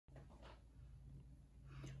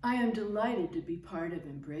I am delighted to be part of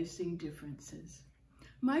Embracing Differences.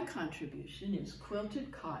 My contribution is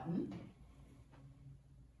quilted cotton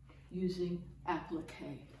using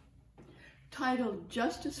applique. Titled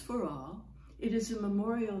Justice for All, it is a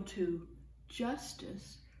memorial to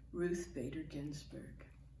Justice Ruth Bader Ginsburg.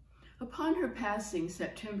 Upon her passing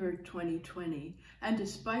September 2020, and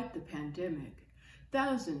despite the pandemic,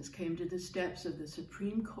 thousands came to the steps of the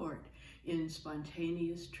Supreme Court in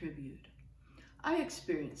spontaneous tribute. I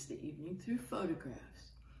experienced the evening through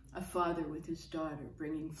photographs, a father with his daughter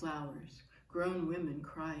bringing flowers, grown women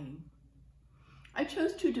crying. I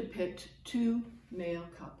chose to depict two male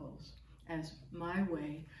couples as my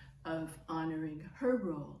way of honoring her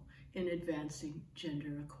role in advancing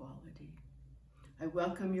gender equality. I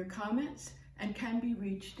welcome your comments and can be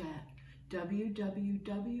reached at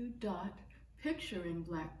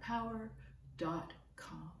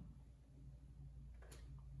www.picturingblackpower.com.